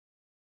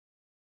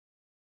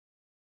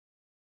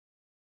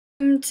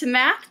To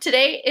math.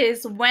 Today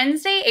is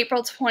Wednesday,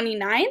 April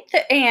 29th,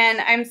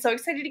 and I'm so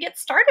excited to get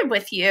started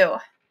with you.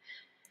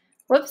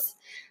 Whoops.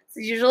 As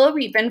usual,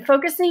 we've been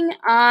focusing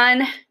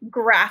on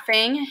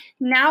graphing.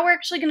 Now we're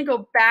actually going to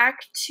go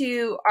back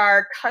to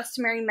our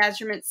customary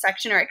measurement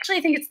section, or actually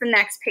I think it's the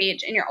next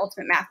page in your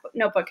Ultimate Math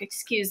notebook,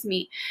 excuse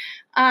me.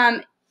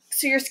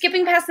 So you're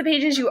skipping past the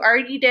pages you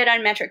already did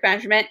on metric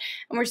measurement,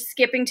 and we're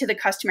skipping to the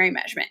customary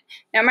measurement.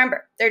 Now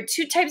remember, there are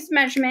two types of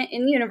measurement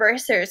in the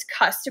universe. There's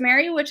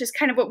customary, which is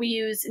kind of what we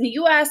use in the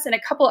US and a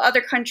couple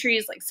other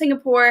countries like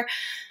Singapore.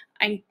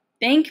 I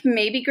think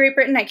maybe Great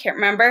Britain, I can't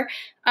remember.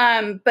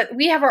 But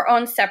we have our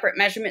own separate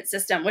measurement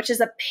system, which is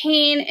a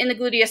pain in the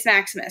gluteus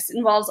maximus. It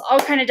involves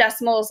all kind of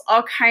decimals,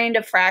 all kind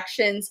of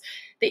fractions.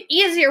 The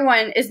easier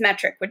one is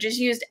metric, which is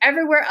used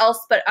everywhere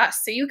else but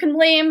us. So you can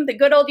blame the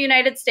good old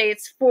United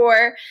States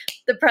for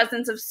the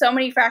presence of so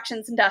many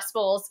fractions and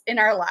decimals in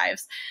our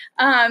lives.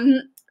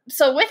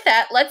 So with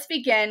that, let's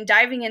begin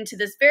diving into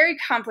this very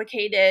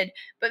complicated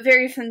but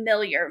very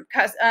familiar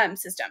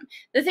system.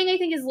 The thing I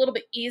think is a little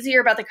bit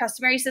easier about the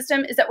customary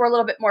system is that we're a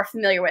little bit more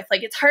familiar with.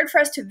 Like, it's hard for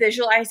us to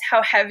visualize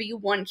how heavy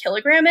 1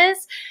 kilogram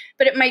is,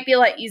 but it might be a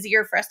lot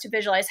easier for us to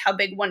visualize how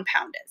big 1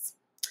 pound is.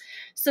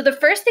 So the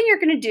first thing you're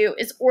going to do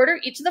is order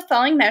each of the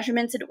following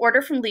measurements in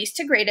order from least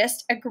to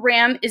greatest. A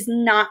gram is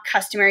not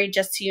customary,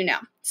 just so you know.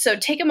 So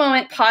take a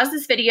moment, pause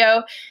this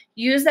video,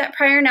 use that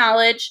prior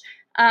knowledge,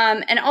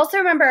 and also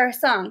remember our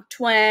song,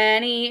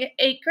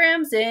 28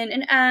 grams in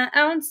an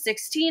ounce,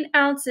 16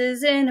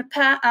 ounces in a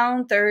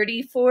pound,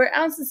 34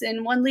 ounces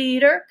in 1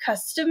 liter.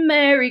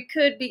 Customary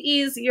could be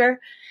easier.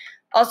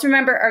 Also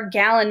remember our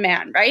gallon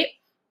man, right?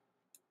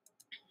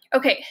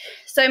 Okay,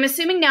 so I'm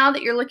assuming now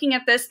that you're looking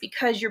at this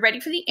because you're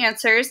ready for the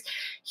answers.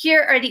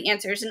 Here are the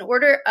answers in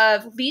order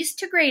of least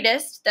to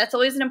greatest. That's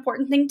always an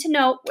important thing to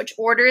note. Which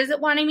order is it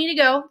wanting me to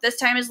go? This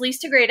time is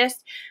least to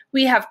greatest.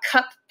 We have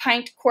cup,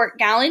 pint, quart,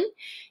 gallon,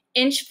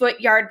 inch,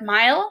 foot, yard,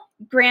 mile,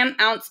 gram,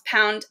 ounce,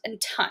 pound,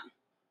 and ton.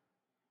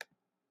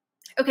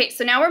 Okay,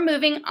 so now we're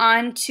moving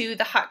on to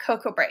the hot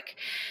cocoa break.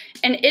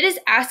 And it is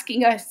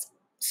asking us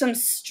some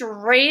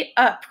straight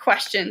up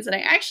questions. And I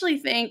actually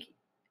think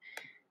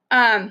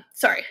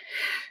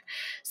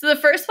So the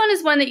first one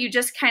is one that you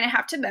just kind of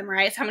have to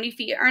memorize. How many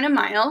feet are in a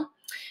mile?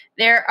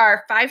 There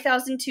are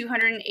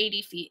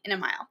 5,280 feet in a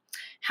mile.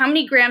 How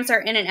many grams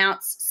are in an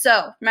ounce?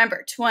 So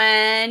remember,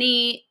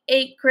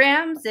 28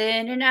 grams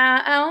in an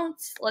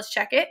ounce. Let's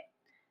check it.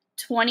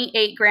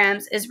 28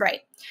 grams is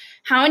right.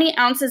 How many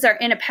ounces are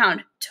in a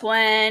pound?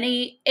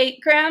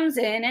 28 grams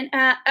in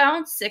an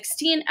ounce.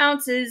 16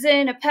 ounces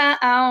in a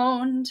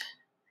pound.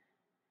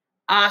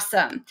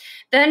 Awesome.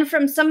 Then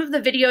from some of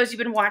the videos you've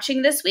been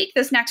watching this week,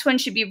 this next one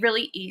should be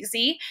really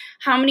easy.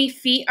 How many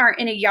feet are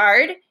in a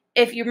yard?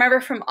 If you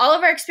remember from all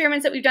of our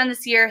experiments that we've done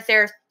this year,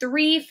 there are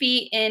 3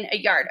 feet in a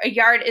yard. A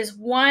yard is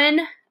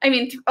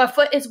a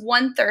foot is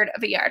 1/3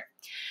 of a yard.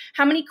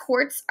 How many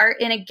quarts are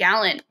in a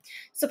gallon?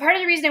 So part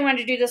of the reason I wanted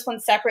to do this one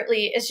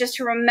separately is just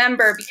to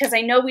remember, because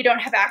I know we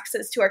don't have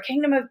access to our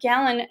Kingdom of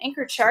Gallon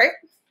anchor chart.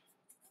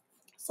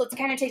 So let's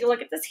kind of take a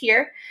look at this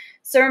here.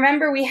 So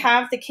remember, we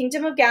have the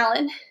Kingdom of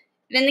Gallon.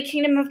 And in the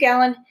Kingdom of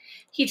Gallon,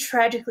 he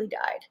tragically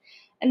died.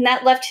 And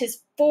that left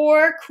his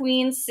 4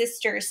 queen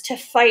sisters to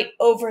fight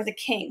over the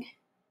king.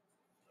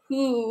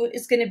 Who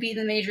is going to be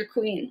the major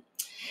queen?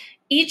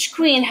 Each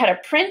queen had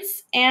a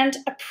prince and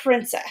a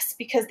princess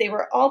because they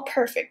were all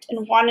perfect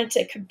and wanted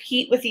to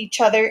compete with each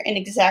other in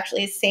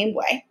exactly the same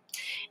way.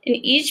 And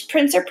each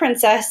prince or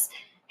princess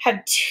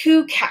had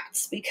 2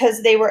 cats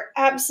because they were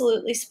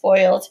absolutely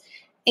spoiled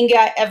and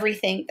got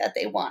everything that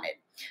they wanted.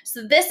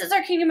 So this is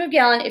our Kingdom of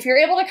Gallon. If you're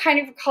able to kind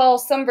of recall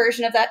some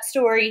version of that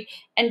story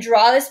and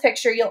draw this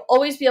picture, you'll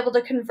always be able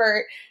to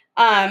convert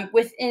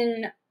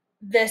within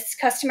this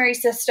customary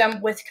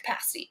system with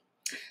capacity.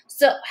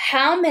 So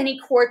how many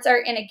quarts are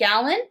in a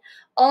gallon?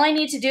 All I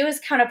need to do is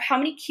count up how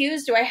many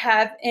Q's do I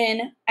have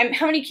in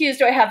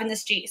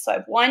this G. So I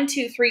have 1,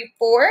 2, 3,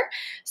 4.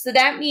 So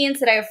that means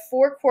that I have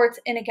 4 quarts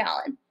in a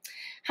gallon.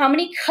 How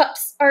many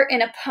cups are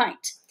in a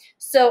pint?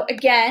 So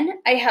again,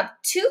 I have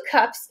 2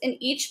 cups in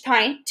each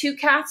pint, 2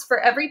 cats for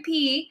every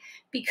P,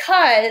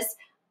 because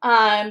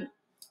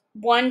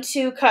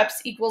 2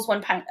 cups equals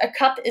 1 pint. A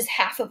cup is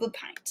half of a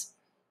pint.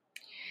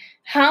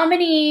 How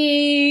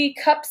many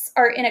cups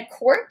are in a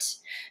quart?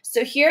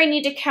 So here I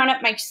need to count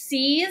up my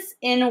C's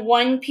in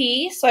 1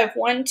 P. So I have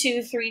 1,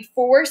 2, 3,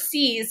 4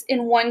 C's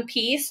in 1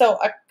 P. So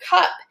a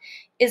cup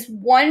is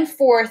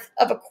 1/4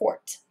 of a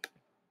quart.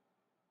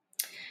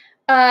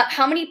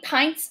 How many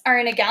pints are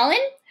in a gallon?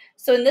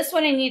 So in this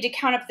one, I need to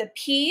count up the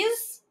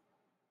P's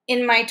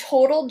in my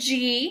total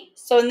G.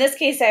 So in this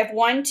case, I have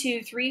 1,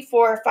 2, 3,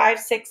 4, 5,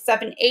 6,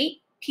 7,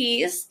 8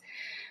 P's.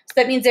 So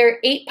that means there are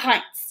 8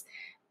 pints.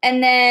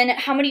 And then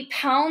how many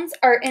pounds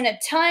are in a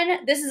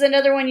ton? This is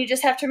another one you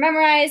just have to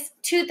memorize.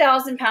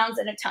 2,000 pounds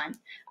in a ton.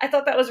 I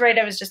thought that was right.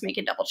 I was just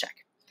making double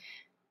check.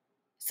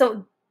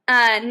 So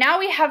now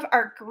we have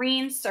our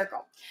green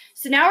circle.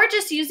 So now we're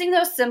just using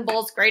those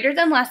symbols greater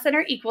than, less than,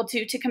 or equal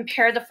to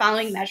compare the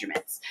following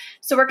measurements.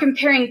 So we're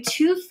comparing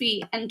 2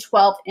 feet and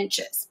 12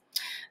 inches.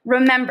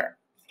 Remember,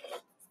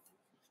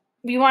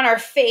 we want our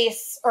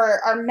face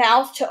or our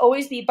mouth to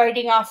always be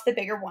biting off the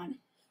bigger one.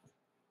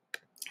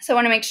 So I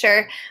want to make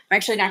sure, I'm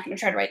actually not going to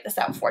try to write this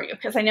out for you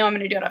because I know I'm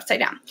going to do it upside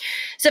down.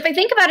 So if I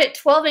think about it,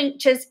 12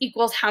 inches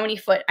equals how many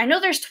foot? I know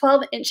there's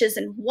 12 inches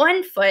in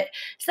 1 foot,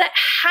 so that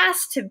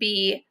has to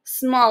be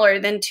smaller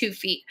than 2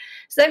 feet.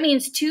 So that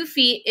means 2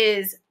 feet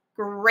is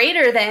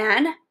greater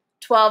than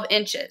 12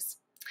 inches.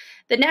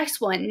 The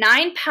next one,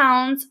 9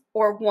 pounds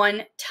or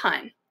 1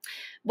 ton.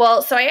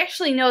 Well, so I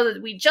actually know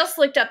that we just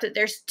looked up that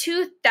there's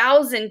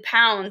 2,000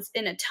 pounds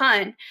in a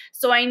ton.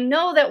 So I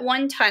know that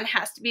 1 ton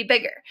has to be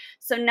bigger.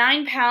 So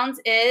 9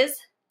 pounds is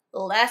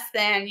less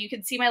than, you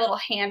can see my little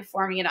hand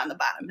forming it on the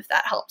bottom if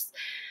that helps.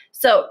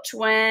 So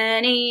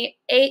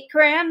 28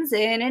 grams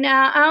in an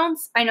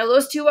ounce. I know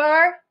those two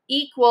are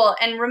equal.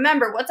 And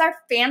remember, what's our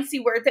fancy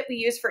word that we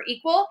use for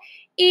equal?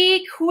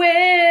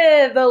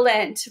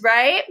 Equivalent,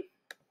 right?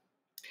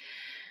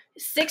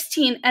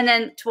 16 and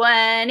then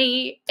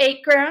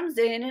 28 grams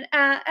in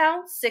an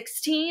ounce,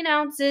 16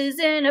 ounces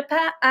in a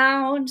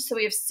pound. So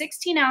we have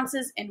 16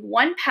 ounces in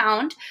 1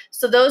 pound.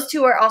 So those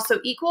two are also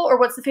equal, or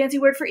what's the fancy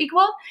word for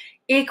equal?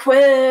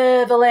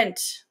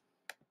 Equivalent.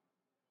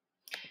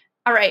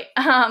 All right,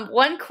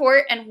 1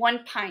 quart and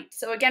 1 pint.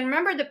 So again,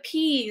 remember the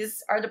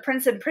P's are the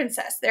prince and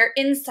princess. They're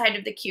inside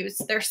of the Q's,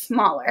 they're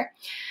smaller.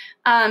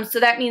 So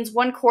that means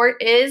 1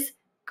 quart is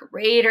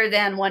greater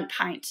than 1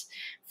 pint.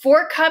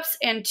 4 cups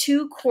and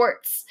 2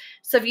 quarts.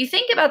 So if you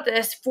think about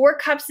this, 4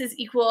 cups is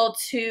equal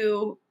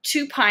to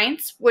 2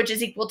 pints, which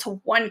is equal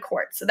to 1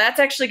 quart. So that's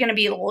actually going to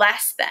be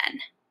less than.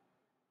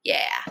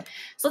 Yeah.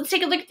 So let's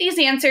take a look at these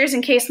answers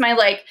in case my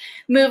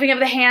moving of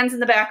the hands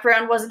in the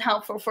background wasn't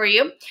helpful for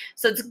you.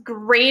 So it's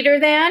greater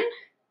than,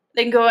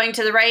 then going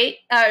to the right,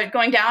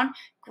 going down,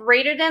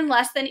 greater than,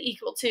 less than,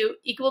 equal to,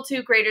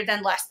 greater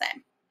than, less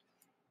than.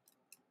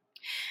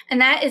 And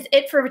that is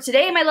it for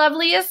today, my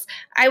lovelies.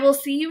 I will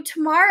see you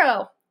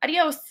tomorrow.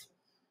 Adios.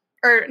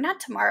 Or not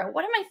tomorrow.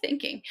 What am I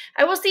thinking?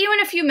 I will see you in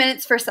a few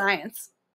minutes for science.